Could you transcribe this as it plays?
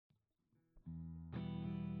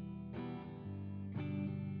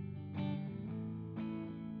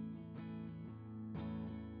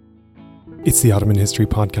It's the Ottoman History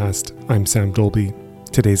Podcast. I'm Sam Dolby.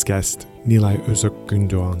 Today's guest, Nilay Özök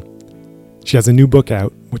Gündoğan. She has a new book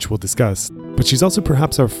out, which we'll discuss, but she's also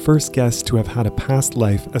perhaps our first guest to have had a past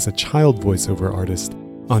life as a child voiceover artist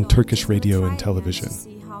on Turkish radio and television,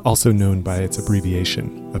 also known by its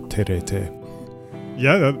abbreviation of TRT.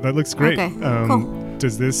 Yeah, that looks great. Okay, cool.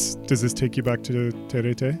 Does this take you back to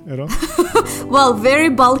TRT at all? Well, very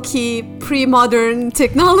bulky, pre-modern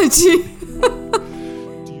technology.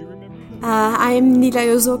 I am Nilay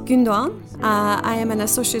Özök Gündoğan. I am an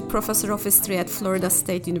associate professor of history at Florida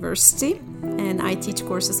State University, and I teach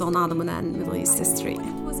courses on Ottoman and Middle East history.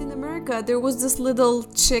 It was in America. There was this little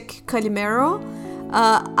chick, Calimero.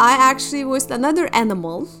 I actually voiced another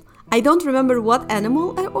animal. I don't remember what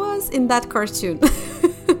animal it was in that cartoon.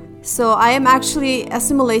 So I am actually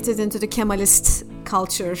assimilated into the Kemalist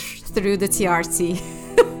culture through the TRT.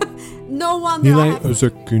 No wonder. Nilay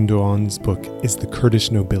Özök Gündoğan's book is The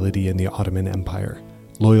Kurdish Nobility in the Ottoman Empire,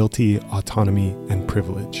 Loyalty, Autonomy, and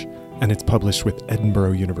Privilege, and it's published with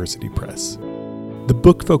Edinburgh University Press. The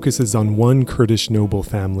book focuses on one Kurdish noble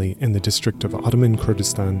family in the district of Ottoman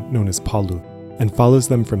Kurdistan known as Palu, and follows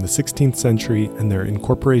them from the 16th century and their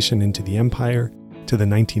incorporation into the empire to the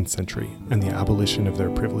 19th century and the abolition of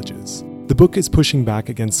their privileges. The book is pushing back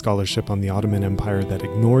against scholarship on the Ottoman Empire that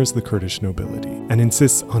ignores the Kurdish nobility and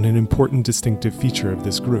insists on an important distinctive feature of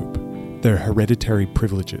this group, their hereditary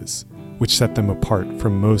privileges, which set them apart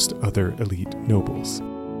from most other elite nobles.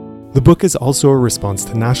 The book is also a response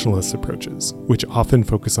to nationalist approaches, which often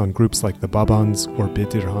focus on groups like the Babans or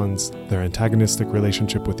Bedirhans, their antagonistic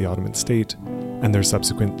relationship with the Ottoman state, and their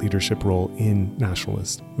subsequent leadership role in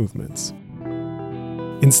nationalist movements.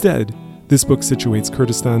 Instead, this book situates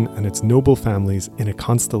Kurdistan and its noble families in a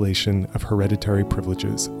constellation of hereditary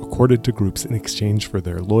privileges accorded to groups in exchange for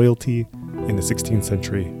their loyalty in the 16th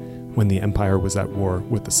century when the empire was at war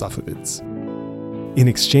with the Safavids. In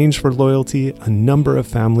exchange for loyalty, a number of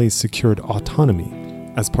families secured autonomy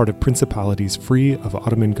as part of principalities free of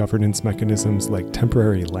Ottoman governance mechanisms like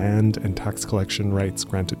temporary land and tax collection rights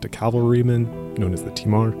granted to cavalrymen, known as the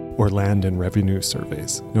Timar, or land and revenue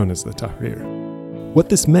surveys, known as the Tahrir. What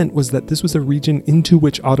this meant was that this was a region into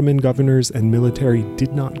which Ottoman governors and military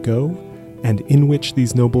did not go, and in which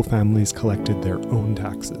these noble families collected their own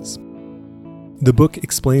taxes. The book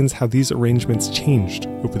explains how these arrangements changed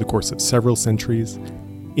over the course of several centuries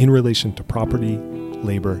in relation to property,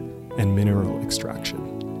 labor, and mineral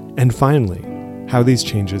extraction. And finally, how these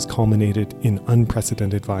changes culminated in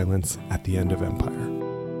unprecedented violence at the end of empire.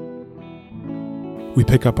 We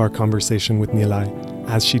pick up our conversation with Nilay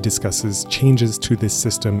as she discusses changes to this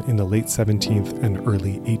system in the late 17th and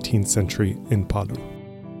early 18th century in Palu.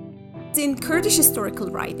 In Kurdish historical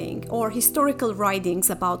writing or historical writings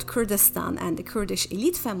about Kurdistan and the Kurdish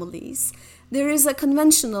elite families, there is a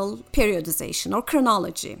conventional periodization or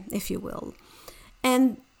chronology, if you will.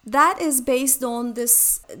 And that is based on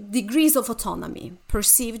this degrees of autonomy,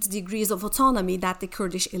 perceived degrees of autonomy that the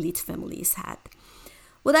Kurdish elite families had.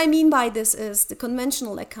 What I mean by this is the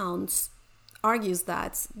conventional accounts argues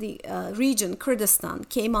that the region Kurdistan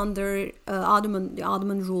came under the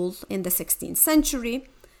Ottoman rule in the 16th century,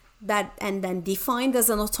 and then defined as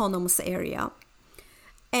an autonomous area.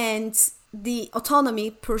 And the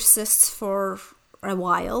autonomy persists for a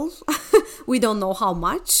while. We don't know how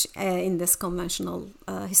much in this conventional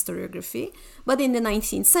historiography. But in the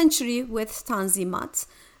 19th century, with Tanzimat,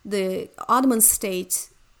 the Ottoman state,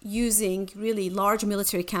 using really large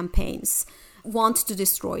military campaigns, want to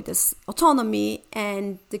destroy this autonomy,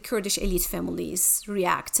 and the Kurdish elite families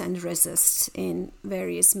react and resist in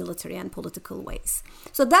various military and political ways.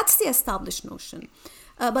 So that's the established notion.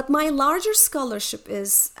 But my larger scholarship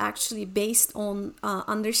is actually based on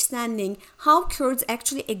understanding how Kurds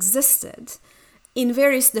actually existed in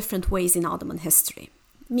various different ways in Ottoman history,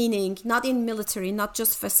 meaning not in military, not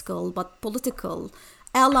just fiscal, but political,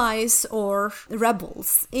 allies or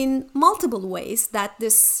rebels in multiple ways that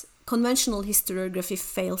this conventional historiography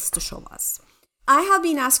fails to show us. I have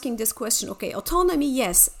been asking this question, okay, autonomy,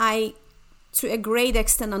 yes, I to a great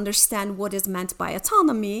extent understand what is meant by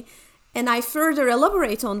autonomy, and I further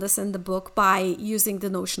elaborate on this in the book by using the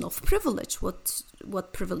notion of privilege,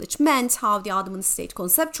 what privilege meant, how the Ottoman state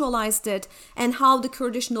conceptualized it, and how the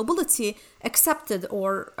Kurdish nobility accepted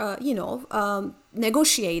or,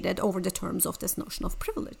 negotiated over the terms of this notion of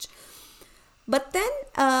privilege. But then,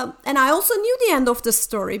 and I also knew the end of the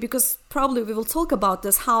story, because probably we will talk about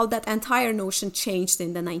this, how that entire notion changed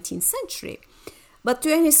in the 19th century. But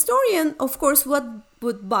to an historian, of course, what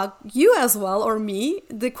would bug you as well, or me.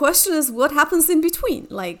 The question is, what happens in between?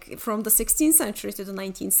 Like from the 16th century to the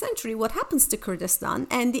 19th century, what happens to Kurdistan?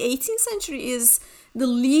 And the 18th century is the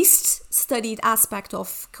least studied aspect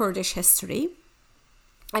of Kurdish history.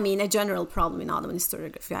 I mean, a general problem in Ottoman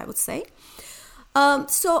historiography, I would say.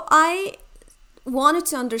 So I wanted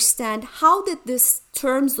to understand, how did this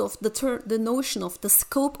terms of the notion of the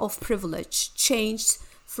scope of privilege changed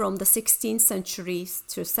from the 16th century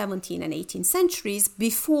to 17th and 18th centuries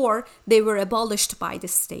before they were abolished by the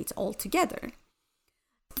state altogether.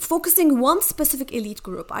 Focusing one specific elite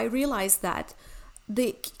group, I realized that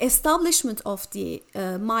the establishment of the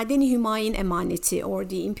Madeni Hümayun Emaneti, or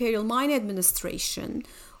the Imperial Mine Administration,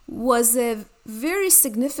 was a very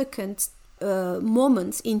significant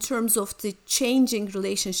moment in terms of the changing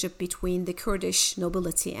relationship between the Kurdish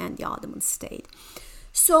nobility and the Ottoman state.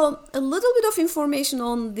 So a little bit of information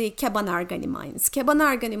on the Keban-Ergani mines.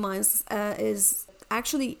 Keban-Ergani mines is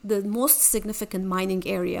actually the most significant mining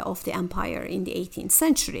area of the empire in the 18th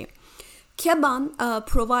century. Keban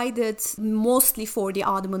provided mostly for the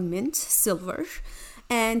Ottoman mint silver,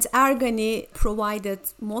 and Ergani provided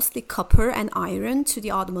mostly copper and iron to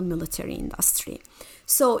the Ottoman military industry.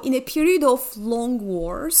 So in a period of long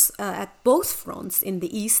wars at both fronts, in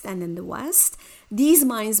the east and in the west, these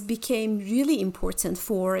mines became really important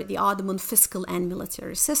for the Ottoman fiscal and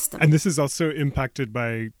military system. And this is also impacted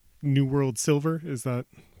by New World silver? Is that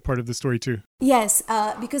part of the story too? Yes,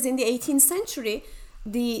 because in the 18th century,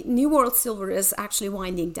 the New World silver is actually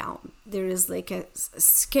winding down. There is like a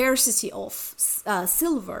scarcity of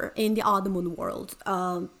silver in the Ottoman world,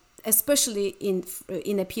 especially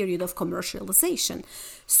in a period of commercialization.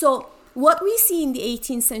 So what we see in the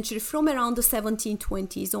 18th century from around the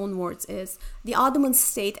 1720s onwards is the Ottoman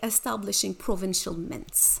state establishing provincial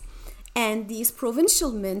mints. And these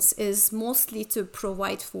provincial mints is mostly to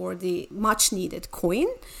provide for the much needed coin.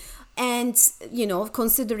 And,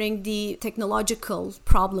 considering the technological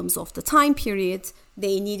problems of the time period,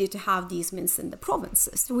 they needed to have these mints in the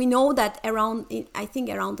provinces. We know that around the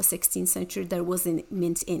 16th century, there was a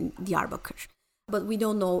mint in Diyarbakir. But we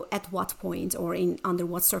don't know at what point or under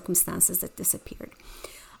what circumstances it disappeared.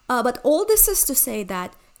 But all this is to say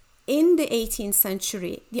that in the 18th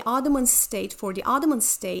century, the Ottoman state,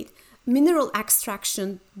 mineral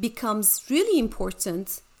extraction becomes really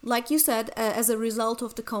important, like you said, as a result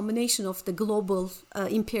of the combination of the global,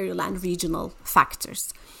 imperial and regional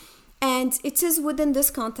factors. And it is within this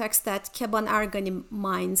context that Keban-Ergani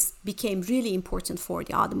mines became really important for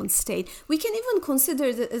the Ottoman state. We can even consider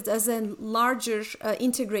it as a larger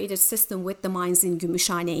integrated system with the mines in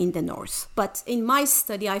Gümüşhane in the north. But in my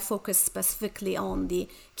study, I focused specifically on the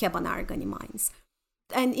Keban-Ergani mines.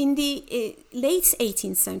 And in the late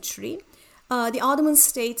 18th century, the Ottoman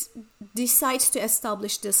state decides to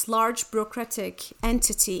establish this large bureaucratic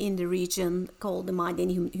entity in the region called the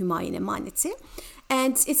Madeni Hümayun Emaneti.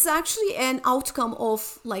 And it's actually an outcome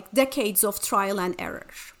of decades of trial and error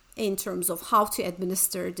in terms of how to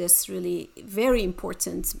administer this really very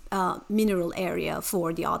important mineral area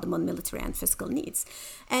for the Ottoman military and fiscal needs.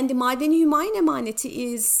 And the Madeni Hümayun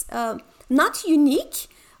Emaneti is not unique,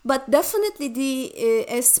 but definitely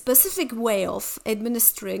a specific way of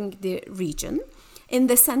administering the region, in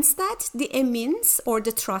the sense that the emins, or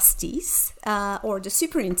the trustees, or the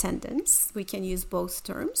superintendents, we can use both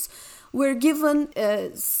terms, were given a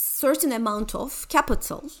certain amount of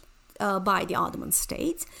capital by the Ottoman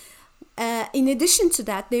state. In addition to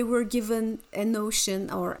that, they were given a notion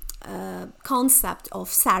or concept of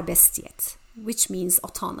serbestiyet, which means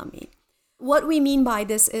autonomy. What we mean by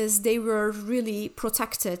this is they were really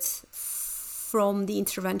protected from the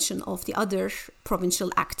intervention of the other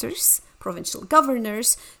provincial actors, provincial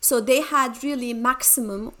governors. So they had really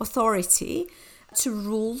maximum authority to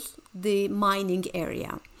rule the mining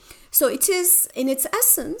area. So it is, in its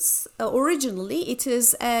essence, originally, it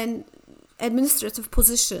is an administrative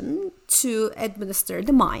position to administer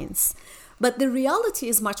the mines. But the reality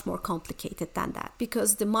is much more complicated than that,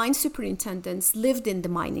 because the mine superintendents lived in the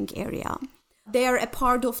mining area. They are a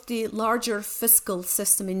part of the larger fiscal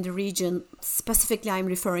system in the region. Specifically, I'm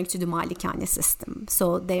referring to the Malikane system.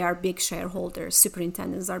 So they are big shareholders.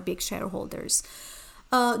 Superintendents are big shareholders.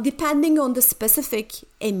 Depending on the specific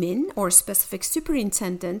emin or specific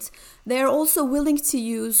superintendent, they are also willing to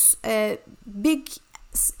use a big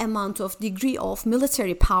amount of degree of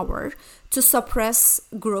military power to suppress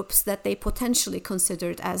groups that they potentially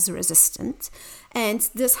considered as resistant. And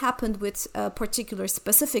this happened with particular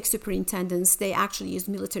specific superintendents. They actually used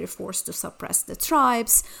military force to suppress the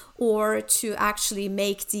tribes or to actually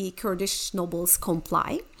make the Kurdish nobles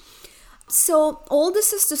comply. So all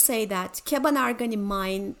this is to say that Keban-Arghani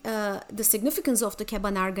mine, the significance of the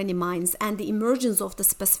Keban-Arghani mines and the emergence of the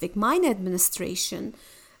specific mine administration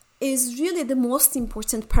is really the most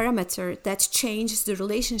important parameter that changes the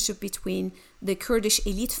relationship between the Kurdish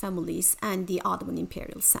elite families and the Ottoman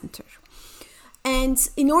Imperial Center. And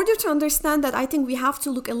in order to understand that, I think we have to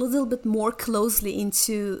look a little bit more closely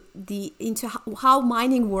into how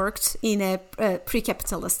mining worked in a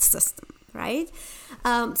pre-capitalist system, right?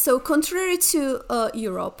 So contrary to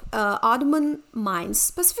Europe, Ottoman mines,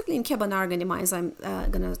 specifically in Keban-Arghani mines I'm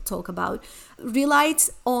going to talk about, relied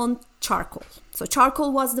on charcoal. So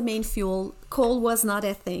charcoal was the main fuel. Coal was not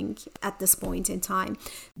a thing at this point in time.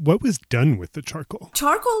 What was done with the charcoal?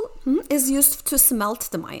 Charcoal is used to smelt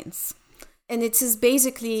the mines. And it is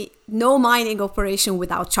basically no mining operation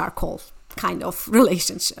without charcoal kind of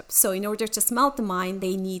relationship. So in order to smelt the mine,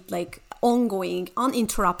 they need like ongoing,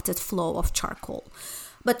 uninterrupted flow of charcoal.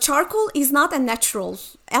 But charcoal is not a natural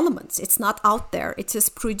element. It's not out there. It is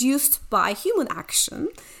produced by human action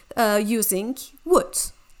using wood.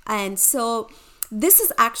 And so this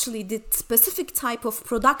is actually the specific type of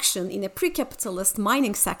production in a pre-capitalist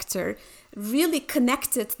mining sector really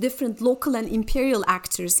connected different local and imperial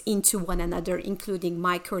actors into one another, including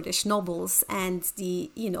my Kurdish nobles and the,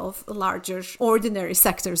 larger ordinary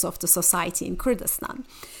sectors of the society in Kurdistan.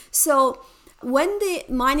 So when the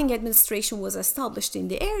mining administration was established in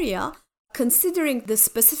the area, considering the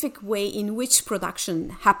specific way in which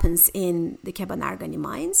production happens in the Keban-Arghani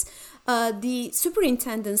mines, the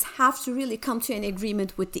superintendents have to really come to an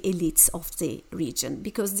agreement with the elites of the region,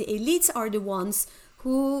 because the elites are the ones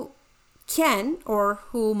who can or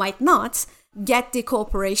who might not get the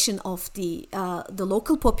cooperation of the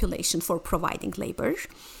local population for providing labor.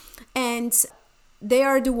 And they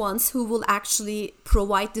are the ones who will actually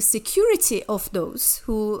provide the security of those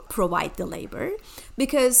who provide the labor.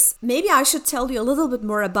 Because maybe I should tell you a little bit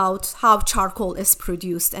more about how charcoal is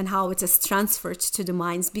produced and how it is transferred to the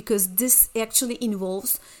mines, because this actually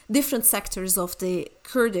involves different sectors of the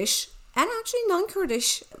Kurdish and actually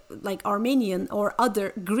non-Kurdish, like Armenian or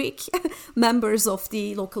other Greek members of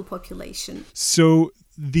the local population. So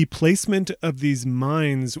the placement of these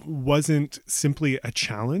mines wasn't simply a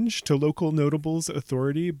challenge to local notables'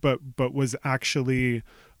 authority, but was actually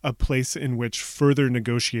a place in which further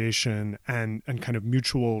negotiation and kind of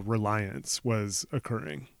mutual reliance was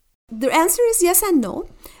occurring. The answer is yes and no.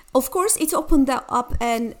 Of course, it opened up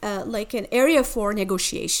an area for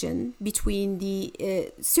negotiation between the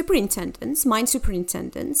mine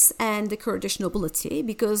superintendents, and the Kurdish nobility,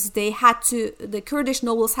 because the Kurdish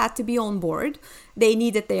nobles had to be on board. They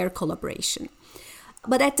needed their collaboration.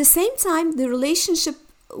 But at the same time, the relationship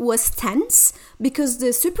was tense because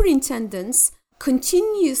the superintendents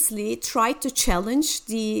continuously tried to challenge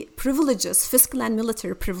the privileges, fiscal and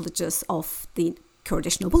military privileges of the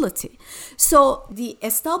Kurdish nobility. So the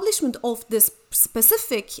establishment of this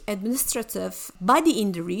specific administrative body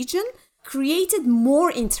in the region created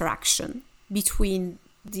more interaction between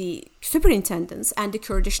the superintendents and the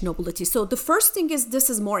Kurdish nobility. So the first thing is this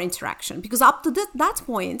is more interaction, because up to that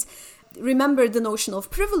point, remember the notion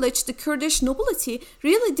of privilege, the Kurdish nobility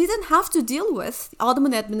really didn't have to deal with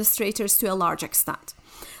Ottoman administrators to a large extent.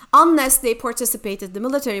 Unless they participated in the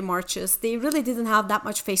military marches, they really didn't have that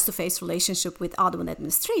much face-to-face relationship with Ottoman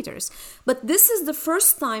administrators. But this is the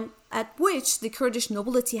first time at which the Kurdish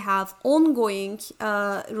nobility have ongoing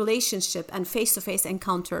relationship and face-to-face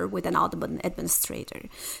encounter with an Ottoman administrator.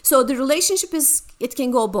 So the relationship it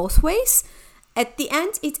can go both ways. At the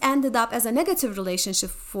end, it ended up as a negative relationship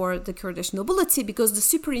for the Kurdish nobility because the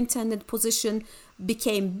superintendent position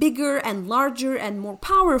became bigger and larger and more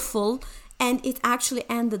powerful, and it actually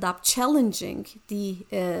ended up challenging the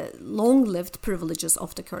long-lived privileges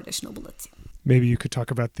of the Kurdish nobility. Maybe you could talk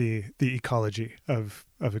about the ecology of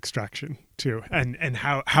extraction too, and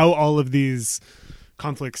how all of these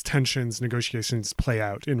conflicts, tensions, negotiations play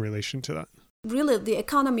out in relation to that. Really, the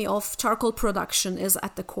economy of charcoal production is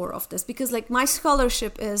at the core of this, because my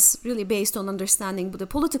scholarship is really based on understanding the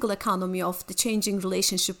political economy of the changing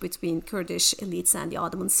relationship between Kurdish elites and the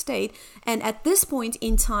Ottoman state. And at this point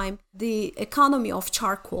in time, the economy of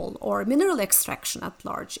charcoal or mineral extraction at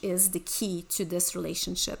large is the key to this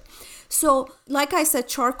relationship. So, like I said,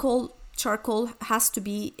 charcoal has to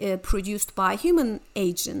be produced by human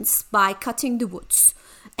agents by cutting the woods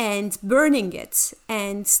and burning it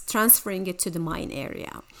and transferring it to the mine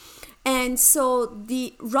area. And so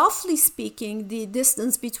roughly speaking, the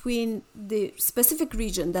distance between the specific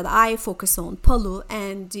region that I focus on, Palu,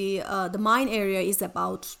 and the mine area is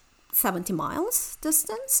about 70 miles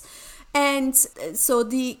distance. And so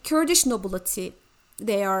the Kurdish nobility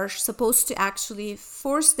they are supposed to actually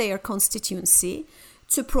force their constituency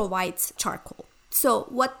to provide charcoal. So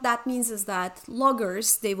what that means is that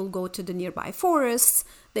loggers, they will go to the nearby forests,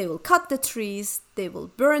 they will cut the trees, they will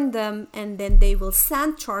burn them, and then they will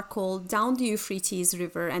send charcoal down the Euphrates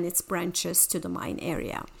River and its branches to the mine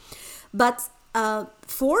area. But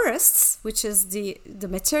forests, which is the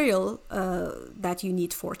material that you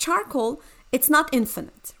need for charcoal, it's not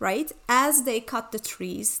infinite, right? As they cut the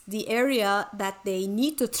trees, the area that they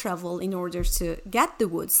need to travel in order to get the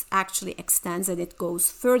woods actually extends, and it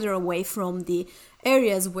goes further away from the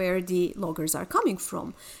areas where the loggers are coming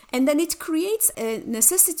from. And then it creates a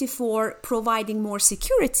necessity for providing more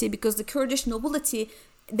security, because the Kurdish nobility,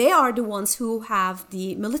 they are the ones who have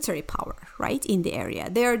the military power, right, in the area.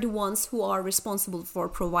 They are the ones who are responsible for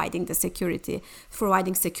providing security for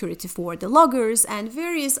the loggers and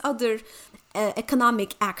various other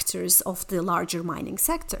economic actors of the larger mining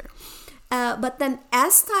sector. But then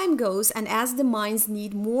as time goes and as the mines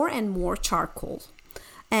need more and more charcoal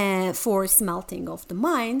for smelting of the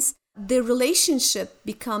mines, the relationship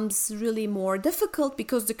becomes really more difficult,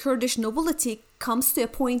 because the Kurdish nobility comes to a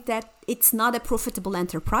point that it's not a profitable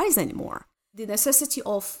enterprise anymore. The necessity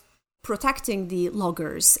of protecting the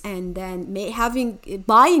loggers and then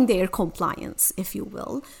buying their compliance, if you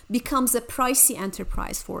will, becomes a pricey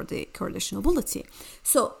enterprise for the Kurdish nobility.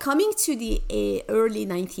 So coming to the early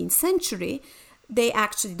 19th century, they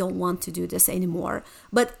actually don't want to do this anymore.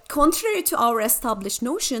 But contrary to our established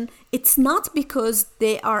notion, it's not because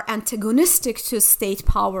they are antagonistic to state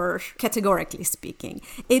power, categorically speaking.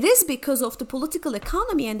 It is because of the political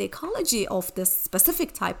economy and the ecology of this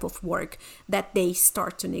specific type of work that they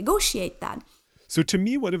start to negotiate that. So to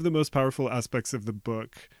me, one of the most powerful aspects of the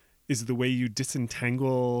book is the way you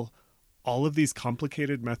disentangle all of these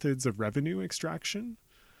complicated methods of revenue extraction.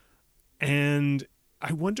 And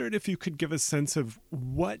I wondered if you could give a sense of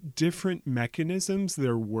what different mechanisms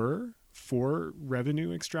there were for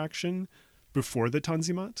revenue extraction before the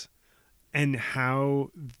Tanzimat, and how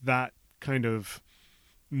that kind of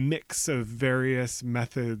mix of various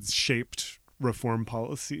methods shaped reform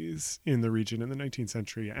policies in the region in the 19th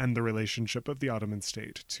century and the relationship of the Ottoman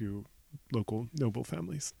state to local noble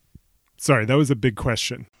families. Sorry, that was a big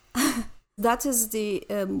question. That is the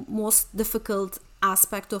most difficult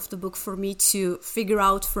aspect of the book for me to figure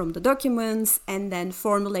out from the documents and then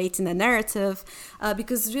formulate in a narrative,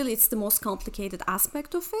 because really it's the most complicated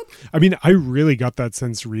aspect of it. I mean, I really got that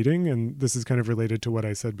sense reading, and this is kind of related to what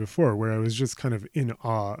I said before, where I was just kind of in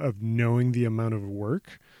awe of knowing the amount of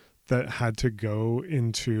work that had to go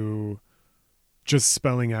into just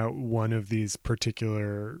spelling out one of these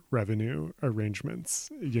particular revenue arrangements.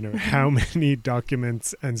 You know, how many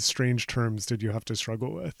documents and strange terms did you have to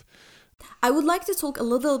struggle with? I would like to talk a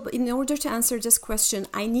little bit, in order to answer this question,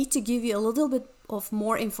 I need to give you a little bit of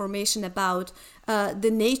more information about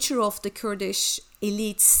the nature of the Kurdish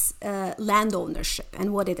elites' land ownership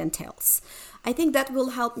and what it entails. I think that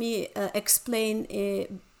will help me explain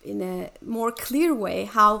in a more clear way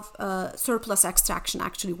how surplus extraction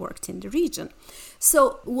actually worked in the region.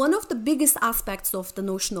 So one of the biggest aspects of the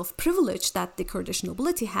notion of privilege that the Kurdish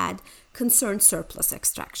nobility had concerned surplus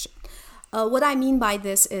extraction. What I mean by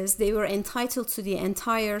this is they were entitled to the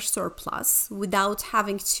entire surplus without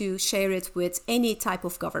having to share it with any type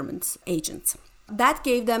of government agent. That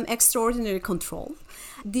gave them extraordinary control.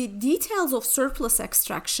 The details of surplus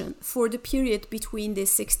extraction for the period between the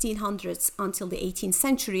 1600s until the 18th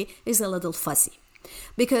century is a little fuzzy,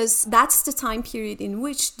 because that's the time period in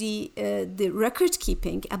which the record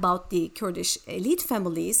keeping about the Kurdish elite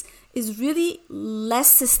families is really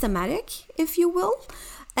less systematic, if you will.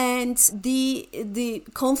 And the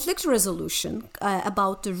conflict resolution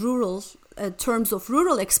about the rural terms of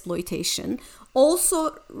rural exploitation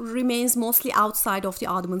also remains mostly outside of the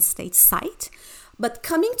Ottoman state's sight. But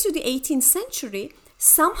coming to the 18th century,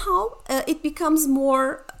 somehow it becomes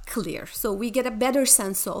more clear. So we get a better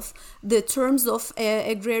sense of the terms of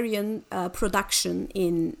agrarian production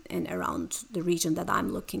in and around the region that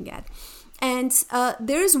I'm looking at. And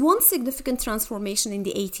there is one significant transformation in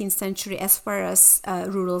the 18th century as far as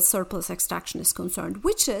rural surplus extraction is concerned,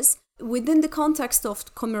 which is within the context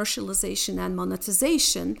of commercialization and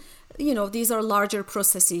monetization. You know, these are larger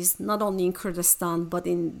processes, not only in Kurdistan, but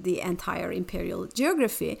in the entire imperial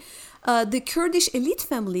geography. The Kurdish elite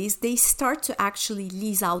families, they start to actually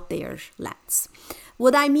lease out their lands.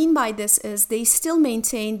 What I mean by this is they still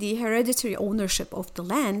maintain the hereditary ownership of the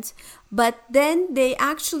land, but then they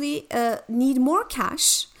actually need more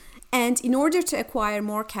cash. And in order to acquire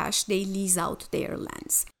more cash, they lease out their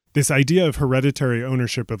lands. This idea of hereditary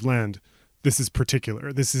ownership of land, this is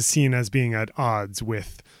particular. This is seen as being at odds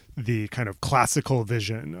with the kind of classical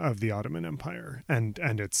vision of the Ottoman Empire and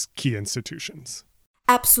its key institutions.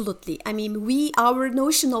 Absolutely. I mean, our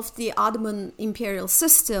notion of the Ottoman imperial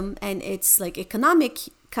system and its like economic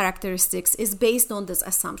characteristics is based on this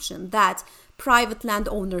assumption that private land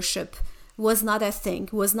ownership was not a thing,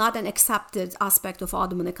 was not an accepted aspect of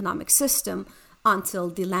Ottoman economic system until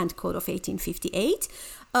the Land Code of 1858.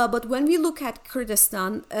 But when we look at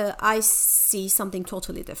Kurdistan, I see something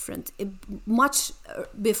totally different. Much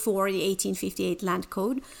before the 1858 Land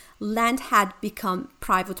Code, land had become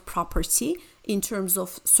private property in terms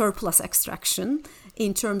of surplus extraction,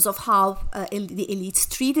 in terms of how the elites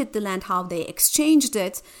treated the land, how they exchanged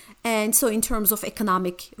it, and so in terms of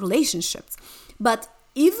economic relationships. But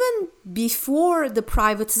even before the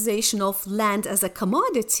privatization of land as a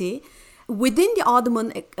commodity, within the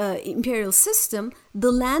Ottoman imperial system,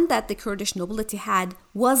 the land that the Kurdish nobility had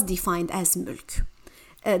was defined as mülk.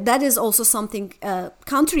 That is also something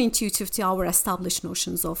counterintuitive to our established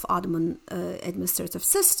notions of Ottoman administrative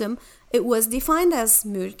system. It was defined as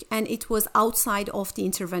mülk, and it was outside of the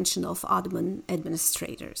intervention of Ottoman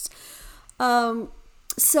administrators. But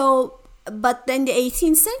then the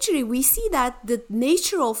 18th century, we see that the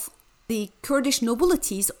nature of the Kurdish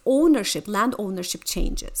nobility's ownership, land ownership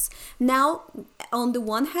changes. Now, on the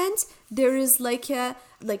one hand, there is like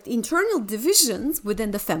internal divisions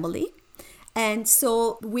within the family. And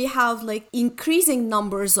so we have like increasing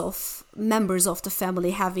numbers of members of the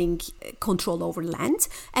family having control over land.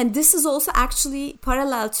 And this is also actually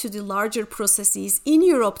parallel to the larger processes in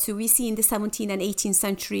Europe too. We see in the 17th and 18th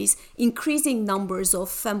centuries increasing numbers of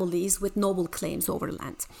families with noble claims over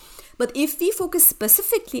land. But if we focus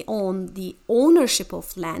specifically on the ownership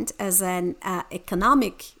of land as an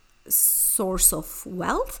economic source of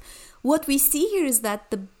wealth, what we see here is that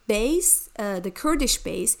the base, the Kurdish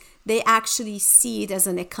base, they actually see it as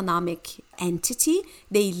an economic entity.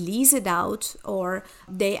 They lease it out, or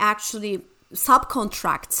they actually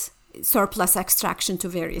subcontract surplus extraction to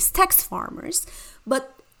various tax farmers.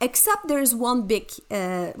 But except there is one big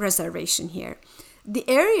reservation here. The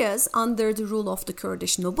areas under the rule of the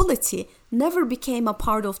Kurdish nobility never became a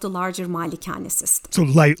part of the larger Malikane system. So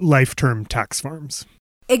life-term tax farms.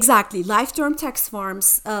 Exactly, life-term tax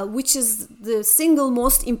farms, which is the single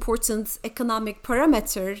most important economic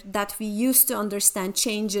parameter that we use to understand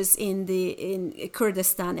changes in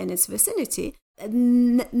Kurdistan and its vicinity,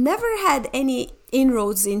 never had any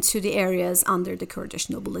inroads into the areas under the Kurdish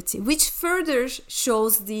nobility, which further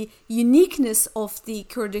shows the uniqueness of the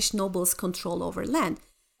Kurdish nobles' control over land.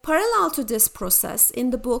 Parallel to this process,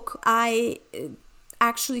 in the book, I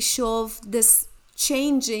actually show this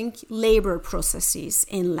changing labor processes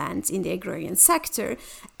in land, in the agrarian sector,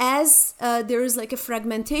 as there is like a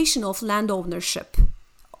fragmentation of land ownership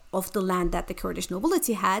of the land that the Kurdish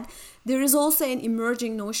nobility had. There is also an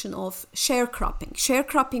emerging notion of sharecropping.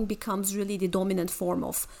 Sharecropping becomes really the dominant form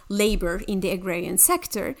of labor in the agrarian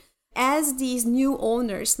sector. As these new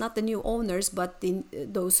owners, not the new owners, but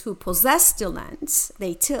those who possess the land,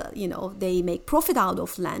 they make profit out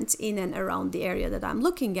of land in and around the area that I'm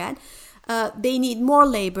looking at. They need more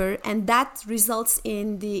labor, and that results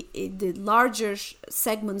in the larger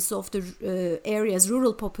segments of the area's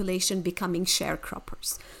rural population becoming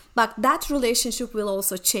sharecroppers. But that relationship will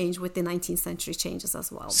also change with the 19th century changes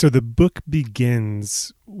as well. So the book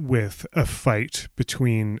begins with a fight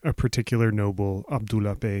between a particular noble,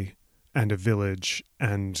 Abdullah Bey, and a village,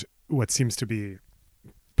 and what seems to be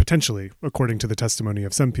potentially, according to the testimony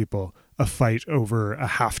of some people, a fight over a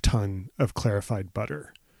half-ton of clarified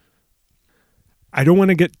butter. I don't want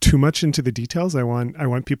to get too much into the details. I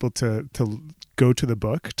want people to go to the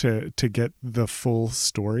book to get the full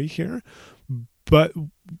story here. But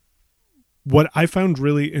what I found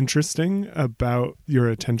really interesting about your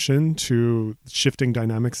attention to shifting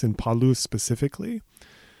dynamics in Palu specifically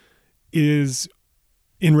is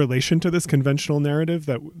in relation to this conventional narrative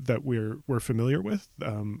that we're familiar with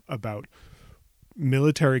about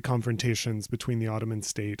military confrontations between the Ottoman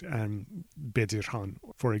state and Bedirhan,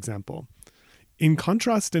 for example. In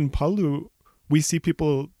contrast, in Palu, we see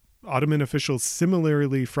Ottoman officials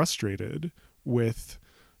similarly frustrated with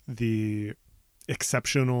the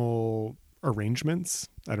exceptional arrangements.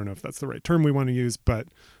 I don't know if that's the right term we want to use, but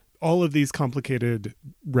all of these complicated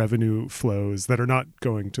revenue flows that are not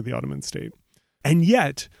going to the Ottoman state. And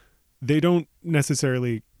yet, they don't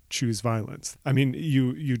necessarily choose violence. I mean,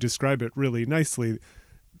 you describe it really nicely,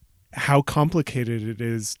 how complicated it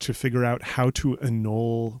is to figure out how to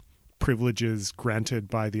annul privileges granted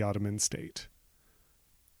by the Ottoman state,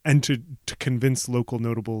 and to convince local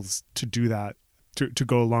notables to do that, to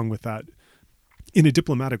go along with that in a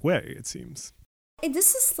diplomatic way, it seems.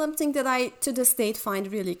 This is something that I, to this date,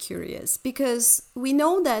 find really curious, because we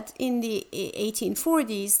know that in the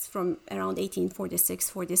 1840s, from around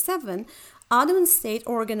 1846-47, Ottoman state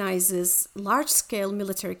organizes large-scale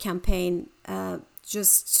military campaign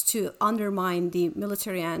just to undermine the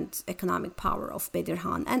military and economic power of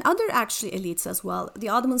Bedirhan and other actually elites as well. The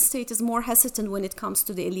Ottoman state is more hesitant when it comes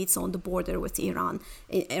to the elites on the border with Iran,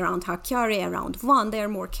 around Hakkari, around Van. They are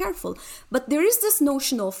more careful. But there is this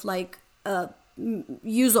notion of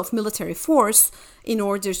use of military force in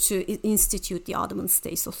order to institute the Ottoman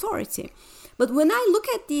state's authority. But when I look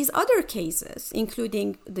at these other cases,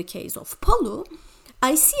 including the case of Palu,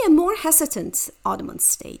 I see a more hesitant Ottoman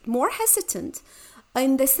state, more hesitant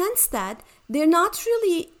in the sense that they're not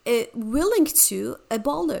really willing to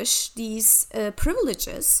abolish these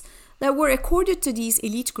privileges that were accorded to these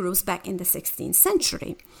elite groups back in the 16th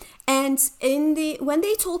century. And when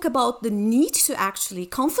they talk about the need to actually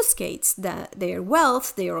confiscate their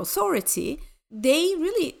wealth, their authority, they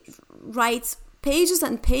really write pages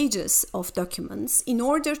and pages of documents in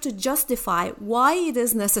order to justify why it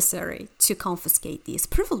is necessary to confiscate these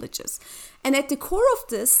privileges. And at the core of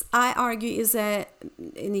this, I argue, is an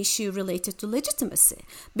issue related to legitimacy.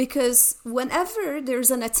 Because whenever there's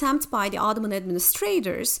an attempt by the Ottoman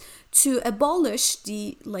administrators to abolish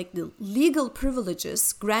the legal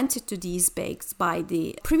privileges granted to these beyks by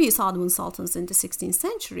the previous Ottoman sultans in the 16th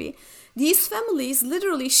century, these families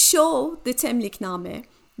literally show the temlikname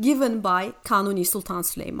given by Kanuni Sultan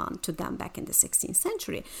Süleyman to them back in the 16th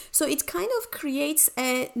century. So it kind of creates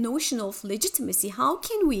a notion of legitimacy. How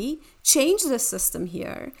can we change the system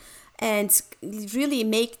here and really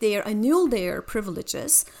annul their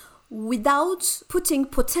privileges without putting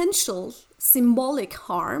potential symbolic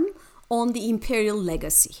harm on the imperial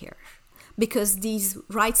legacy here? Because these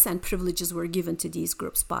rights and privileges were given to these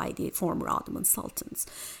groups by the former Ottoman sultans.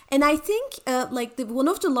 And I think one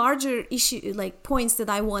of the larger points that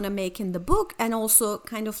I want to make in the book, and also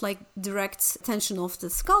kind of direct attention of the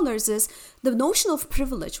scholars, is the notion of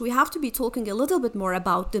privilege. We have to be talking a little bit more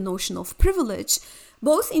about the notion of privilege,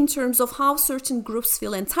 both in terms of how certain groups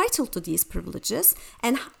feel entitled to these privileges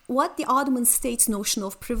and what the Ottoman state's notion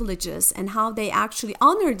of privileges and how they actually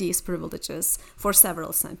honor these privileges for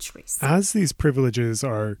several centuries. As these privileges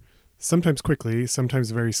are sometimes quickly, sometimes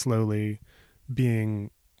very slowly being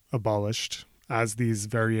abolished, as these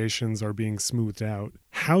variations are being smoothed out,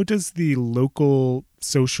 how does the local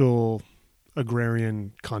social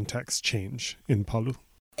agrarian context change in Palu?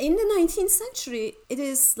 In the 19th century, it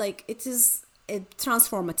is a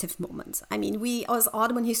transformative moment. I mean, we as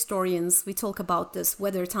Ottoman historians, we talk about this,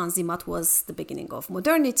 whether Tanzimat was the beginning of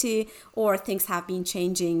modernity or things have been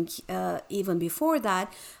changing even before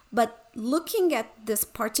that. But looking at this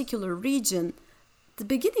particular region, the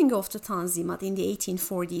beginning of the Tanzimat in the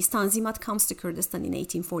 1840s, Tanzimat comes to Kurdistan in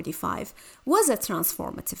 1845, was a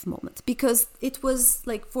transformative moment because it was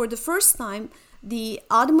for the first time, the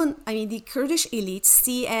Kurdish elites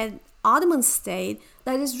see an Ottoman state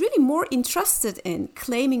that is really more interested in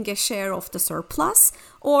claiming a share of the surplus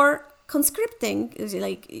or conscripting,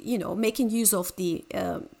 making use of the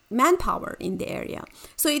manpower in the area.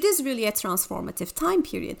 So it is really a transformative time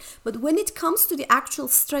period. But when it comes to the actual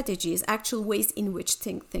strategies, actual ways in which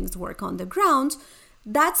things work on the ground,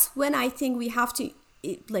 that's when I think we have to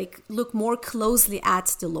look more closely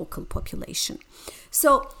at the local population.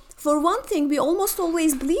 So for one thing, we almost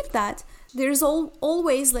always believe that there's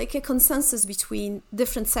always a consensus between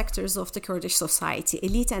different sectors of the Kurdish society,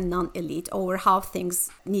 elite and non-elite, over how things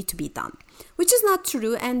need to be done, which is not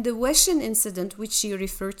true. And the Weshin incident, which you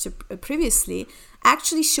referred to previously,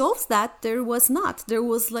 actually shows that there was not. There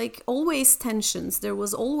was always tensions. There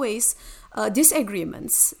was always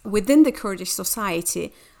disagreements within the Kurdish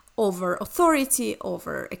society over authority,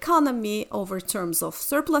 over economy, over terms of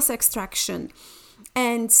surplus extraction.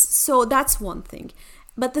 And so that's one thing.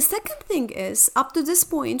 But the second thing is, up to this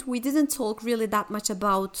point, we didn't talk really that much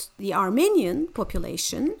about the Armenian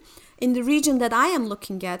population. In the region that I am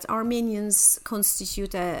looking at, Armenians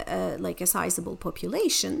constitute a sizable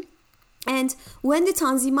population. And when the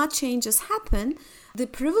Tanzimat changes happen, the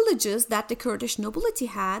privileges that the Kurdish nobility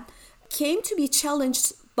had came to be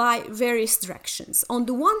challenged by various directions. On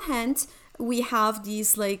the one hand, we have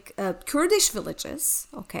these Kurdish villages,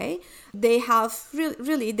 okay? They have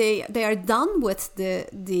they are done with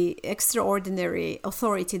the extraordinary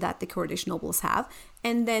authority that the Kurdish nobles have,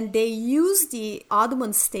 and then they use the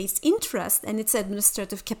Ottoman state's interest and its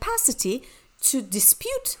administrative capacity to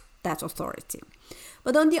dispute that authority.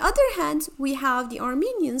 But on the other hand, we have the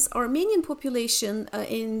Armenian population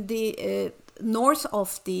in the north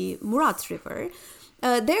of the Murat River,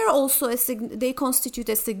 They're also they constitute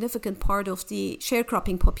a significant part of the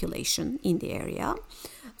sharecropping population in the area.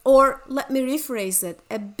 Or let me rephrase it,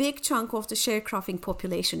 a big chunk of the sharecropping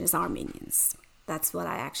population is Armenians. That's what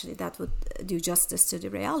that would do justice to the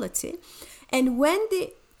reality. And when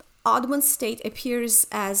the Ottoman state appears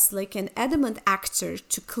as like an adamant actor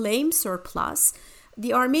to claim surplus,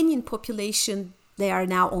 the Armenian population, they are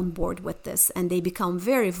now on board with this and they become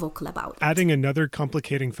very vocal about it. Adding another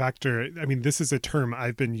complicating factor, I mean, this is a term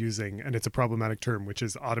I've been using and it's a problematic term, which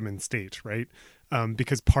is Ottoman state, right?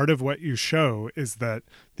 Because part of what you show is that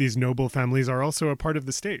these noble families are also a part of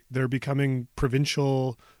the state. They're becoming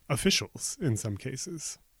provincial officials in some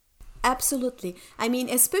cases. Absolutely. I mean,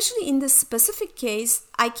 especially in this specific case,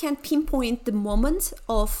 I can pinpoint the moment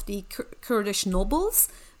of the Kurdish nobles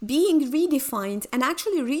being redefined and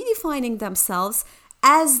actually redefining themselves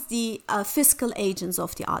as the fiscal agents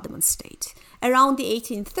of the Ottoman state. Around the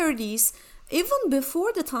 1830s, even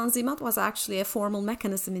before the Tanzimat was actually a formal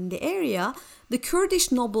mechanism in the area, the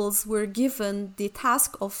Kurdish nobles were given the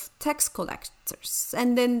task of tax collectors.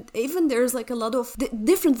 And then even there's like a lot of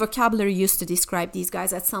different vocabulary used to describe these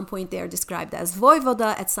guys. At some point they are described as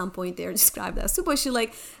voivoda, at some point they are described as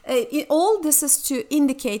subashi. All this is to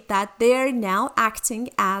indicate that they are now acting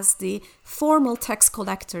as the formal tax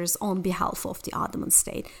collectors on behalf of the Ottoman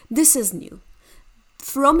state. This is new.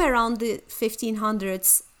 From around the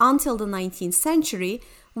 1500s until the 19th century,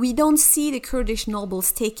 we don't see the Kurdish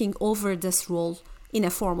nobles taking over this role in a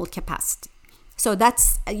formal capacity. So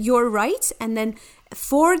that's, you're right. And then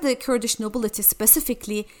for the Kurdish nobility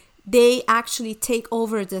specifically, they actually take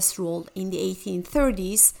over this role in the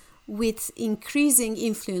 1830s with increasing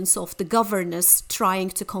influence of the governors trying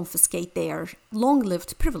to confiscate their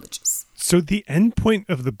long-lived privileges. So the end point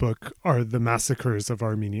of the book are the massacres of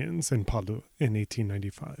Armenians in Palu in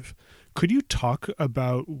 1895. Could you talk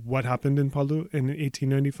about what happened in Palu in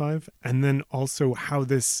 1895 and then also how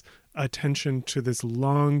this attention to this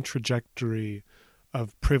long trajectory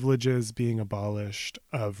of privileges being abolished,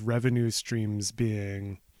 of revenue streams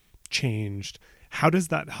being changed, how does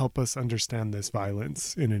that help us understand this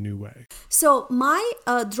violence in a new way? So my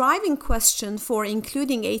driving question for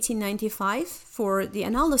including 1895 for the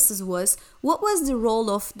analysis was, what was the role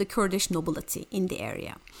of the Kurdish nobility in the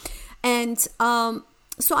area? And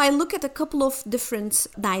so I look at a couple of different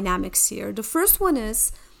dynamics here. The first one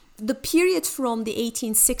is the period from the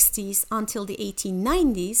 1860s until the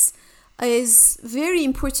 1890s is very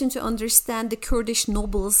important to understand the Kurdish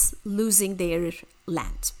nobles losing their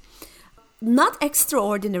land. Not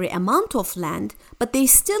extraordinary amount of land, but they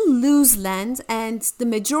still lose land, and the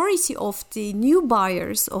majority of the new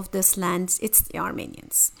buyers of this land, it's the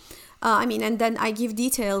Armenians. And then I give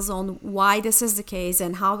details on why this is the case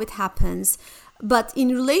and how it happens. But in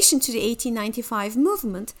relation to the 1895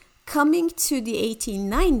 movement, coming to the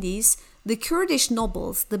 1890s, the Kurdish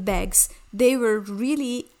nobles, the begs, they were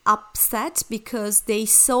really upset because they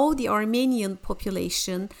saw the Armenian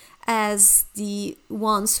population as the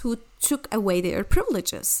ones who took away their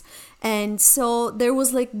privileges. And so there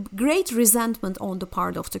was great resentment on the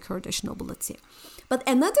part of the Kurdish nobility. But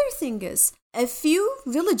another thing is, a few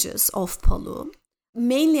villages of Palu,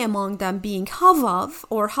 mainly among them being Havav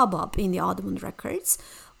or Habab in the Ottoman records,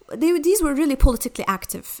 these were really politically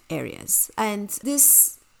active areas. And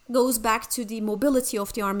this goes back to the mobility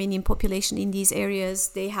of the Armenian population in these areas.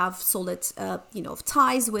 They have solid,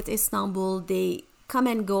 ties with Istanbul. They come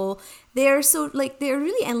and go. They're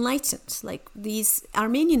really enlightened. These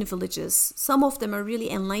Armenian villages, some of them are really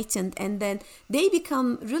enlightened, and then they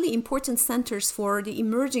become really important centers for the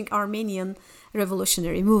emerging Armenian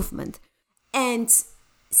revolutionary movement. And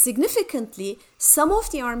significantly, some of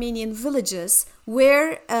the Armenian villages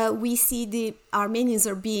where we see the Armenians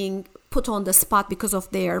are being put on the spot because of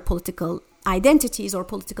their political identities or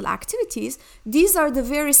political activities, these are the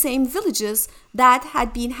very same villages that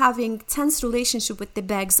had been having tense relationship with the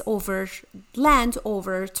begs over land,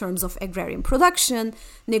 over terms of agrarian production,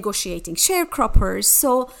 negotiating sharecroppers.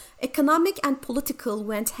 So economic and political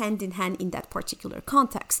went hand in hand in that particular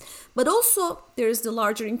context. But also there is the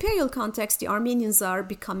larger imperial context. The Armenians are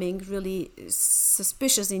becoming really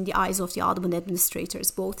suspicious in the eyes of the Ottoman administrators,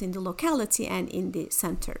 both in the locality and in the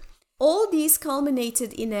center. All these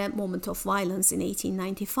culminated in a moment of violence in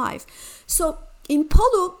 1895. So in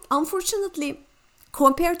Palu, unfortunately,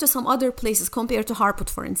 compared to some other places, compared to Harput,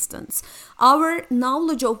 for instance, our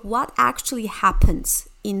knowledge of what actually happened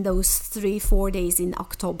in those 3-4 days in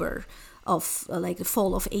October of the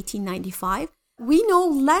fall of 1895, we know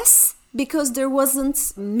less because there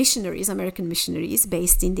wasn't missionaries, American missionaries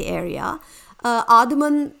based in the area.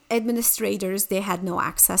 Ottoman administrators, they had no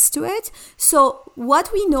access to it. So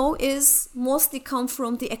what we know is mostly come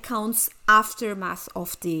from the accounts aftermath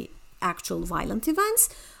of the actual violent events,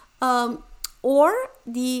 or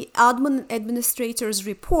the Ottoman administrators'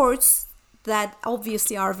 reports that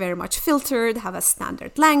obviously are very much filtered, have a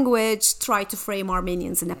standard language, try to frame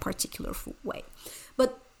Armenians in a particular way.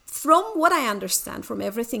 But from what I understand, from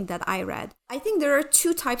everything that I read, I think there are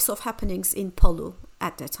two types of happenings in Palu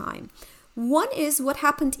at the time. One is what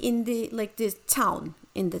happened in the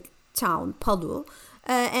town, Palu.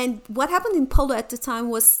 And what happened in Palu at the time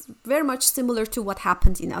was very much similar to what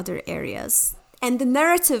happened in other areas. And the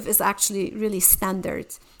narrative is actually really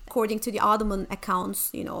standard. According to the Ottoman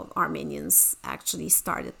accounts, Armenians actually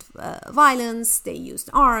started violence, they used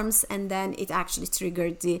arms, and then it actually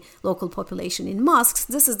triggered the local population in mosques.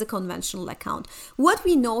 This is the conventional account. What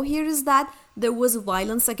we know here is that there was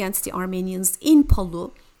violence against the Armenians in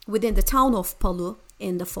Palu, within the town of Palu,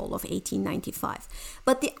 in the fall of 1895.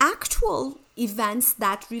 But the actual events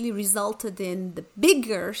that really resulted in the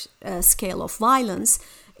bigger scale of violence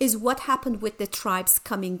is what happened with the tribes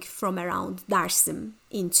coming from around Darsim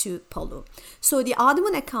into Palu. So the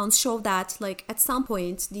Ottoman accounts show that at some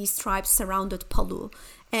point these tribes surrounded Palu,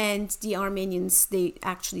 and the Armenians, they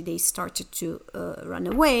started to run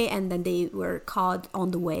away, and then they were caught on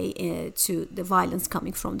the way to the violence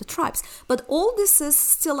coming from the tribes. But all this is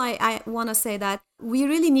still, I want to say that we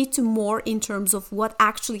really need to more in terms of what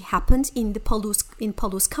actually happened in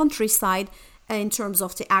Palu's countryside, in terms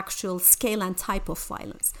of the actual scale and type of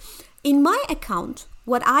violence. In my account,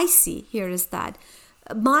 what I see here is that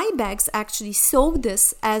my Begs actually saw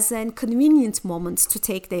this as a convenient moment to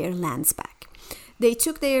take their lands back. They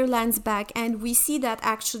took their lands back, and we see that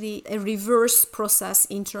actually a reverse process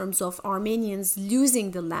in terms of Armenians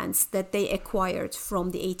losing the lands that they acquired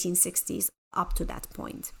from the 1860s up to that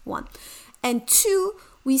point, one. And two,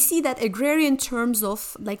 we see that agrarian terms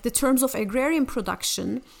of, the terms of agrarian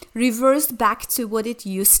production reversed back to what it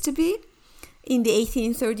used to be in the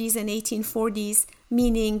 1830s and 1840s,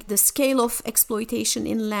 meaning the scale of exploitation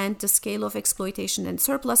in land, the scale of exploitation and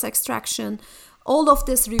surplus extraction, all of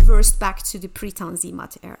this reversed back to the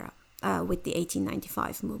pre-Tanzimat era with the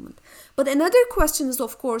 1895 movement. But another question is,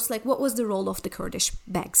 of course, what was the role of the Kurdish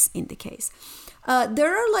Begs in the case?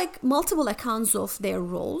 There are multiple accounts of their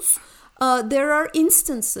roles. There are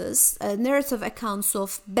instances, narrative accounts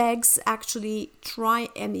of Begs actually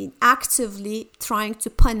actively trying to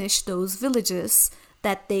punish those villages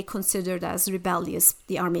that they considered as rebellious,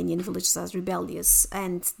 the Armenian villages as rebellious,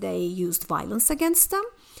 and they used violence against them.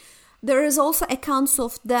 There is also accounts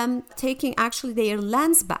of them taking actually their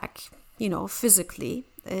lands back, physically,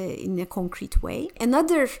 in a concrete way.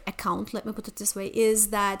 Another account, let me put it this way, is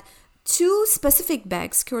that two specific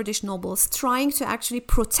Begs, Kurdish nobles, trying to actually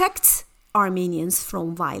protect Armenians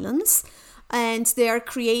from violence, and they are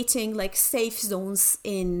creating safe zones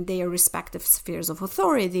in their respective spheres of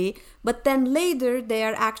authority, but then later they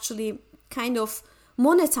are actually kind of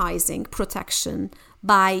monetizing protection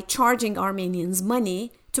by charging Armenians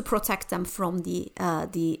money to protect them from the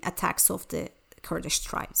attacks of the Kurdish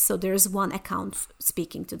tribes. So there is one account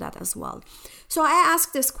speaking to that as well. So I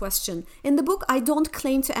ask this question. In the book, I don't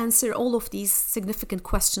claim to answer all of these significant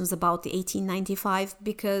questions about the 1895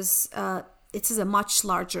 because it is a much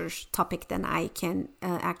larger topic than I can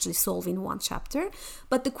actually solve in one chapter.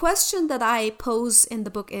 But the question that I pose in the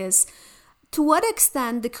book is, to what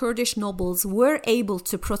extent the Kurdish nobles were able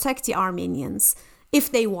to protect the Armenians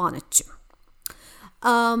if they wanted to?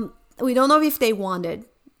 We don't know if they wanted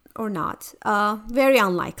or not. Very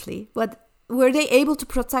unlikely. But were they able to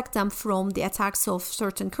protect them from the attacks of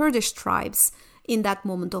certain Kurdish tribes in that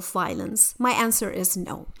moment of violence? My answer is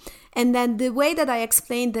no. And then the way that I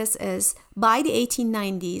explain this is, by the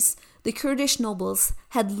 1890s, the Kurdish nobles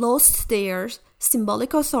had lost their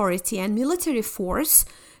symbolic authority and military force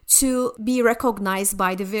to be recognized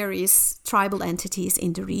by the various tribal entities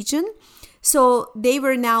in the region. So they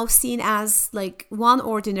were now seen as one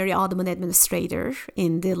ordinary Ottoman administrator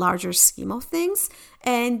in the larger scheme of things,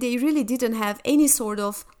 and they really didn't have any sort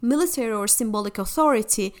of military or symbolic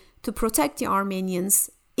authority to protect the Armenians,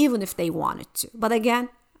 even if they wanted to. But again,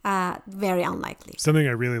 very unlikely. Something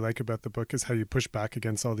I really like about the book is how you push back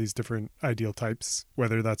against all these different ideal types,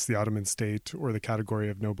 whether that's the Ottoman state or the category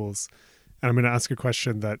of nobles. And I'm going to ask a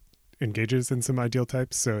question that engages in some ideal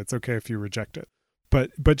types, so it's okay if you reject it.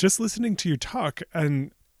 But just listening to you talk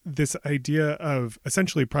and this idea of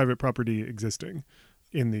essentially private property existing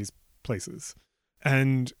in these places.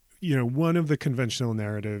 And, one of the conventional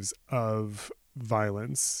narratives of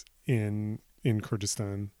violence in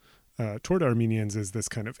Kurdistan toward Armenians is this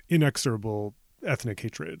kind of inexorable ethnic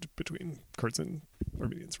hatred between Kurds and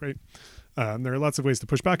Armenians, right? There are lots of ways to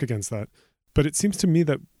push back against that. But it seems to me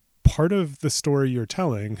that part of the story you're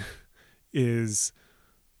telling is,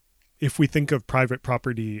 if we think of private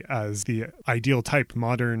property as the ideal type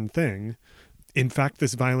modern thing, in fact,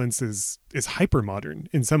 this violence is hyper-modern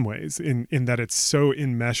in some ways, in that it's so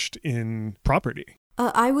enmeshed in property.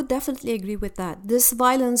 I would definitely agree with that. This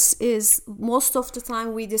violence is, most of the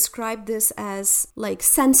time we describe this as like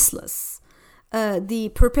senseless. The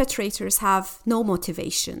perpetrators have no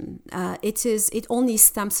motivation. It only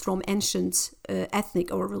stems from ancient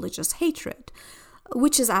ethnic or religious hatred,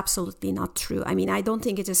 which is absolutely not true. I mean, I don't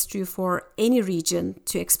think it is true for any region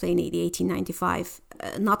to explain the 1895,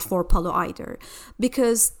 not for Palu either,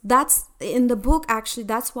 because that's in the book. Actually,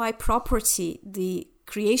 that's why property, the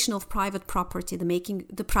creation of private property, the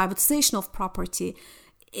privatization of property,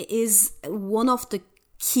 is one of the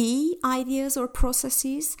key ideas or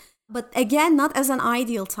processes. But again, not as an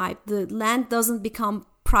ideal type. The land doesn't become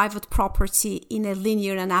private property in a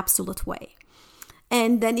linear and absolute way.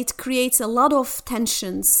 And then it creates a lot of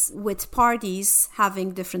tensions with parties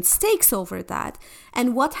having different stakes over that.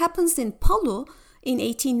 And what happens in Palu in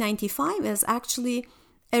 1895 is actually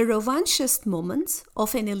a revanchist moment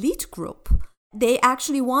of an elite group. They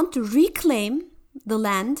actually want to reclaim the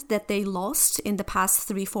land that they lost in the past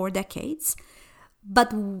 3-4 decades.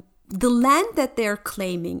 But the land that they're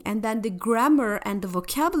claiming, and then the grammar and the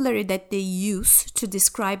vocabulary that they use to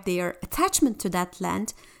describe their attachment to that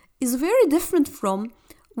land, is very different from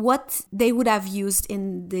what they would have used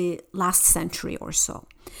in the last century or so.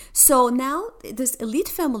 So now this elite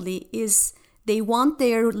family they want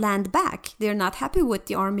their land back. They're not happy with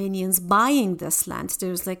the Armenians buying this land.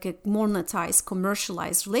 There's like a monetized,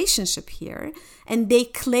 commercialized relationship here. And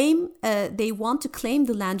they want to claim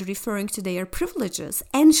the land referring to their privileges,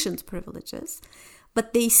 ancient privileges.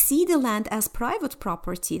 But they see the land as private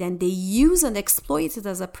property, and they use and exploit it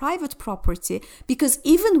as a private property, because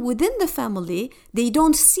even within the family, they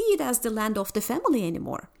don't see it as the land of the family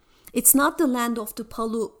anymore. It's not the land of the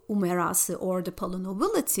Palu Umerası or the Palu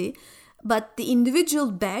nobility, but the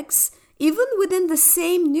individual begs, even within the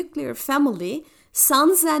same nuclear family,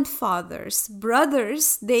 sons and fathers,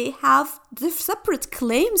 brothers, they have separate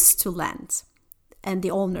claims to land and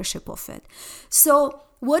the ownership of it. So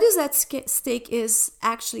what is at stake is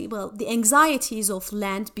actually, the anxieties of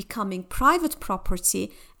land becoming private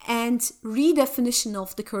property and redefinition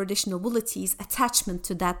of the Kurdish nobility's attachment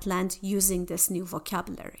to that land using this new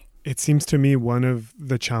vocabulary. It seems to me one of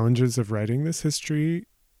the challenges of writing this history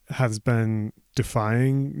has been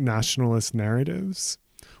defying nationalist narratives,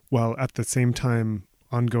 while at the same time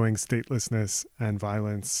ongoing statelessness and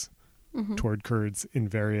violence toward Kurds in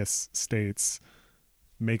various states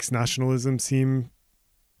makes nationalism seem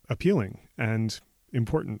appealing and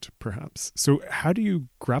important, perhaps. So how do you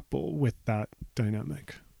grapple with that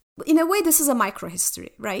dynamic? In a way, this is a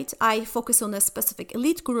microhistory, right? I focus on a specific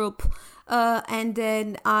elite group, and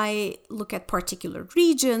then I look at particular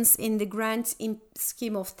regions. In the grand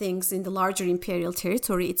scheme of things, in the larger imperial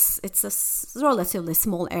territory, it's a relatively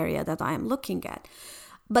small area that I am looking at.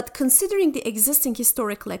 But considering the existing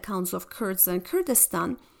historical accounts of Kurds and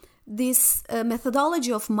Kurdistan, this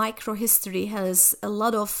methodology of microhistory has a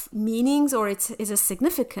lot of meanings, or it is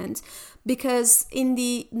significant, because in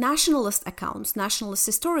the nationalist accounts, nationalist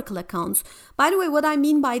historical accounts, by the way, what I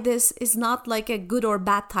mean by this is not like a good or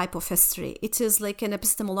bad type of history. It is like an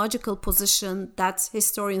epistemological position that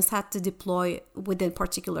historians had to deploy within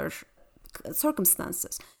particular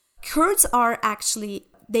circumstances. Kurds are actually,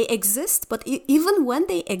 they exist, but even when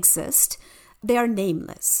they exist, they are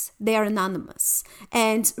nameless, they are anonymous.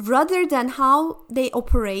 And rather than how they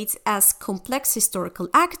operate as complex historical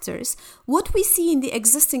actors, what we see in the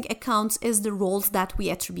existing accounts is the roles that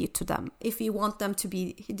we attribute to them. If you want them to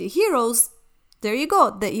be the heroes, there you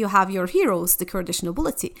go, that you have your heroes, the Kurdish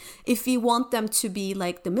nobility. If you want them to be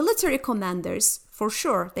like the military commanders, for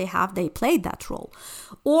sure, they played that role.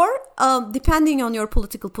 Or depending on your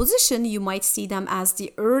political position, you might see them as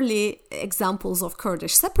the early examples of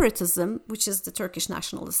Kurdish separatism, which is the Turkish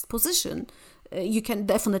nationalist position. You can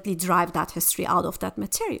definitely drive that history out of that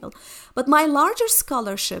material. But my larger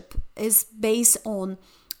scholarship is based on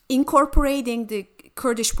incorporating the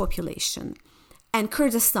Kurdish population and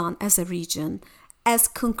Kurdistan as a region as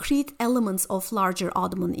concrete elements of larger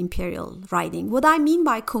Ottoman imperial writing. What I mean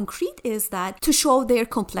by concrete is that to show their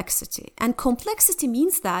complexity. And complexity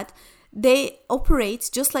means that they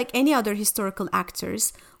operate just like any other historical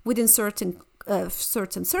actors within certain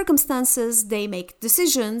certain circumstances, they make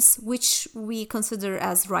decisions which we consider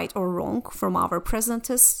as right or wrong from our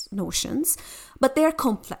presentist notions, but they're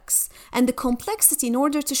complex. And the complexity, in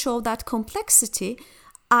order to show that complexity,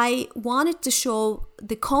 I wanted to show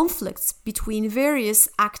the conflicts between various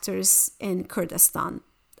actors in Kurdistan,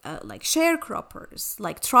 like sharecroppers,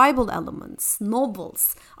 like tribal elements,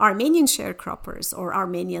 nobles, Armenian sharecroppers, or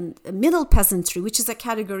Armenian middle peasantry, which is a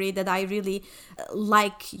category that I really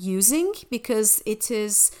like using because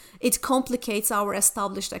it complicates our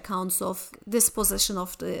established accounts of dispossession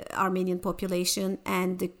of the Armenian population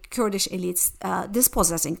and the Kurdish elites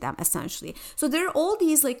dispossessing them, essentially. So there are all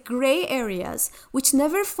these like gray areas which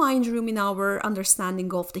never find room in our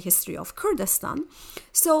understanding of the history of Kurdistan.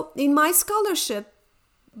 So in my scholarship,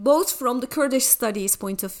 both from the Kurdish studies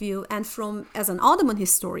point of view and from as an Ottoman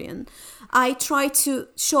historian, I try to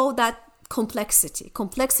show that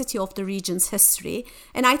complexity of the region's history.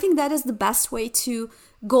 And I think that is the best way to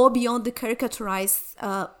go beyond the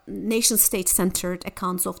caricaturized nation-state centered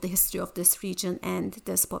accounts of the history of this region and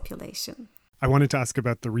this population. I wanted to ask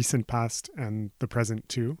about the recent past and the present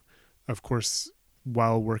too. Of course,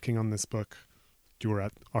 while working on this book, you were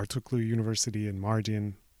at Artuklu University in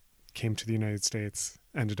Mardin, came to the United States,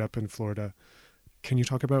 ended up in Florida. Can you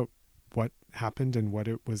talk about what happened and what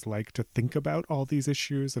it was like to think about all these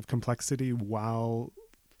issues of complexity while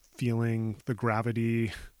feeling the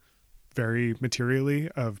gravity very materially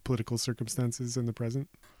of political circumstances in the present?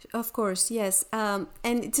 Of course, yes. And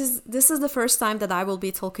this is the first time that I will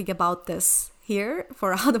be talking about this here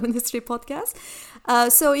for Ottoman History Podcast.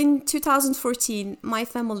 So in 2014, my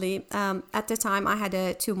family, at the time I had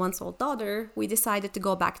a 2-month-old daughter, we decided to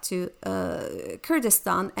go back to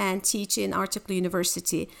Kurdistan and teach in Artuklu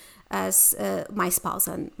University as my spouse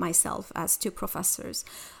and myself as 2 professors.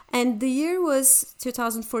 And the year was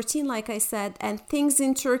 2014, like I said, and things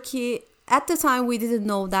in Turkey at the time we didn't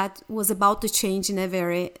know that was about to change in a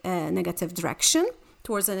very negative direction,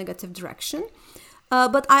 towards a negative direction.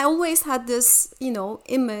 But I always had this,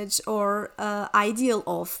 image or ideal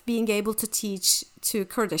of being able to teach to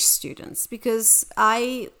Kurdish students because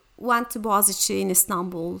I went to Boğaziçi in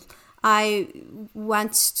Istanbul. I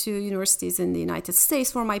went to universities in the United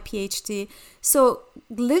States for my PhD. So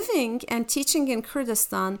living and teaching in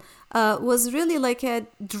Kurdistan was really like a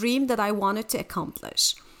dream that I wanted to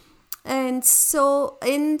accomplish. And so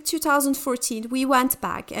in 2014, we went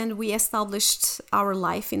back and we established our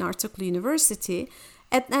life in Artuklu University.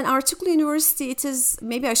 And Artuklu University,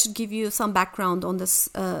 maybe I should give you some background on this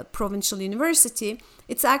provincial university.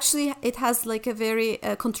 It has like a very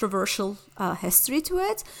controversial history to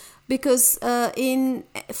it because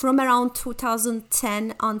from around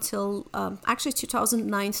 2010 until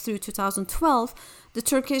 2009 through 2012, the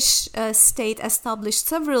Turkish state established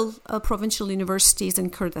several provincial universities in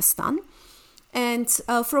Kurdistan. And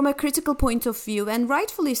from a critical point of view, and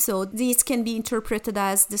rightfully so, these can be interpreted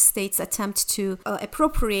as the state's attempt to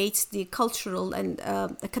appropriate the cultural and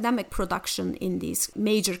academic production in these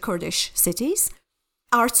major Kurdish cities.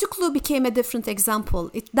 Artuklu became a different example.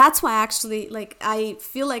 That's why actually, I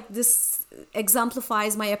feel like this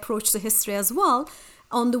exemplifies my approach to history as well.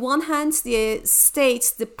 On the one hand, the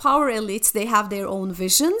states, the power elites, they have their own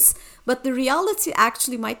visions, but the reality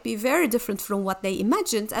actually might be very different from what they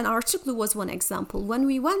imagined. And Artuklu was one example. When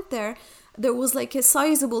we went there was like a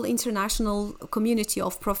sizable international community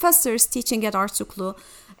of professors teaching at Artuklu.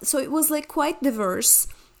 So it was like quite diverse,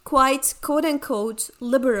 quite quote-unquote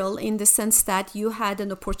liberal in the sense that you had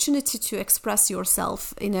an opportunity to express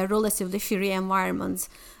yourself in a relatively free environment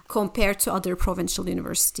compared to other provincial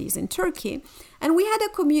universities in Turkey. And we had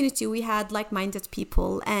a community, we had like-minded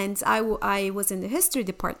people, and I was in the history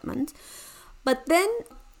department. But then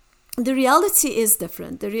the reality is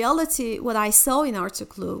different. The reality, what I saw in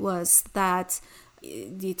Artuklu was that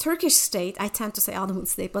the Turkish state, I tend to say Ottoman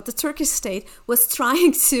state, but the Turkish state was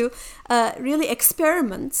trying to really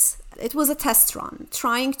experiment. It was a test run,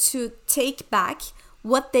 trying to take back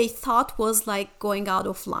what they thought was like going out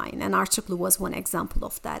of line. And Artuklu was one example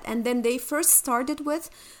of that. And then they first started with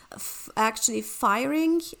actually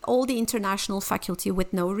firing all the international faculty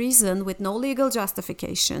with no reason, with no legal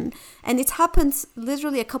justification. And it happened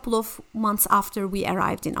literally a couple of months after we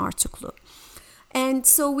arrived in Artuklu. And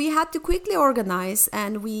so we had to quickly organize,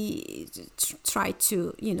 and we tried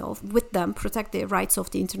to, with them protect the rights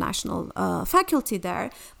of the international faculty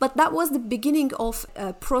there. But that was the beginning of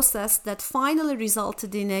a process that finally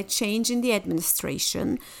resulted in a change in the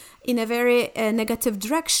administration in a very negative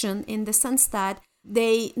direction, in the sense that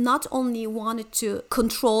they not only wanted to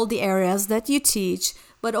control the areas that you teach,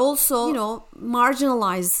 but also,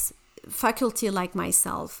 marginalize faculty like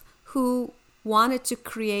myself who wanted to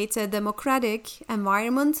create a democratic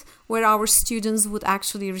environment where our students would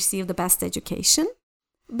actually receive the best education.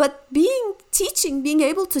 But being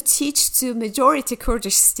able to teach to majority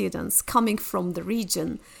Kurdish students coming from the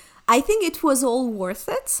region, I think it was all worth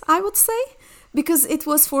it, I would say, because it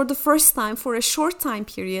was for the first time, for a short time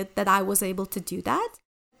period, that I was able to do that.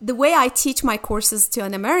 The way I teach my courses to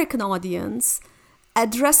an American audience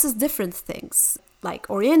addresses different things, like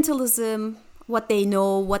Orientalism, what they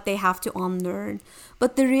know, what they have to unlearn.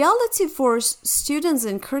 But the reality for students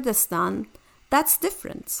in Kurdistan, that's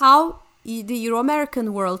different. How the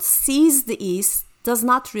Euro-American world sees the East does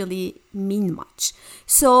not really mean much.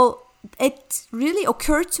 So it really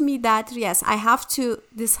occurred to me that, yes,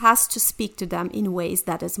 this has to speak to them in ways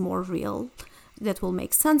that is more real, that will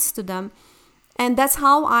make sense to them. And that's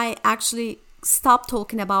how I actually stopped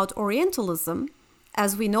talking about Orientalism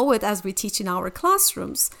as we know it, as we teach in our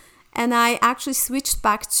classrooms. And I actually switched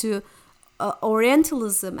back to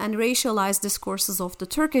Orientalism and racialized discourses of the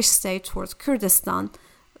Turkish state towards Kurdistan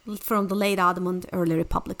from the late Ottoman, early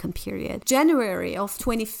Republican period. January of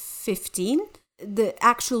 2015, the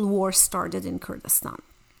actual war started in Kurdistan.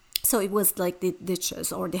 So it was like the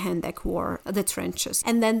ditches or the Hendek War, the trenches.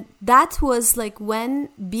 And then that was like when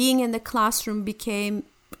being in the classroom became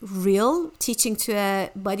real, teaching to a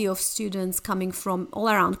body of students coming from all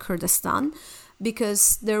around Kurdistan,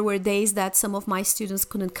 because there were days that some of my students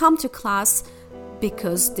couldn't come to class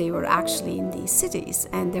because they were actually in these cities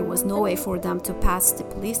and there was no way for them to pass the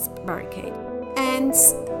police barricade. And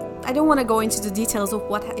I don't want to go into the details of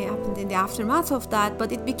what happened in the aftermath of that,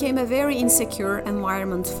 but it became a very insecure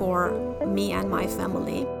environment for me and my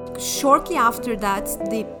family. Shortly after that,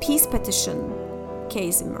 the peace petition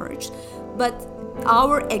case emerged, but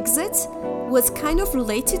our exit was kind of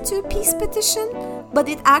related to a peace petition, but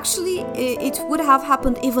it would have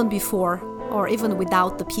happened even before or even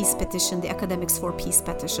without the peace petition. The Academics for Peace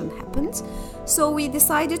petition happened. So we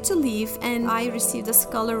decided to leave, and I received a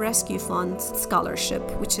Scholar Rescue Fund scholarship,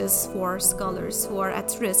 which is for scholars who are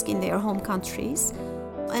at risk in their home countries.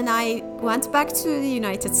 And I went back to the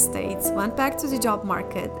United States, went back to the job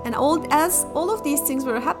market, and as all of these things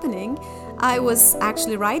were happening, I was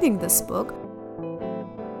actually writing this book.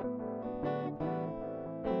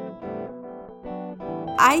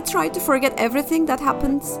 I tried to forget everything that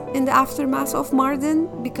happened in the aftermath of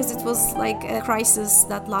Mardin because it was like a crisis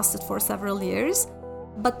that lasted for several years.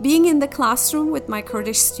 But being in the classroom with my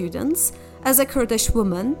Kurdish students, as a Kurdish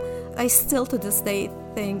woman, I still to this day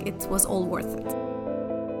think it was all worth it.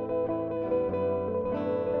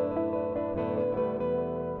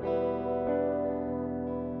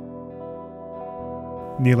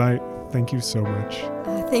 Nilay, thank you so much.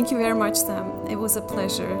 Thank you very much, Sam. It was a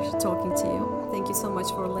pleasure talking to you. Thank you so much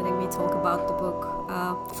for letting me talk about the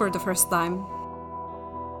book for the first time.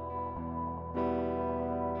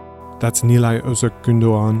 That's Nilay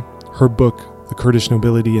Özök-Gündoğan. Her book, The Kurdish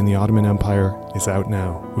Nobility in the Ottoman Empire, is out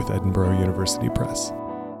now with Edinburgh University Press.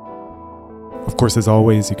 Of course, as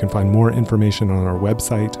always, you can find more information on our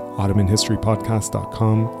website,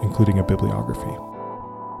 ottomanhistorypodcast.com, including a bibliography.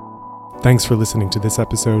 Thanks for listening to this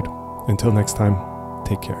episode. Until next time,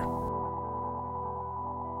 take care.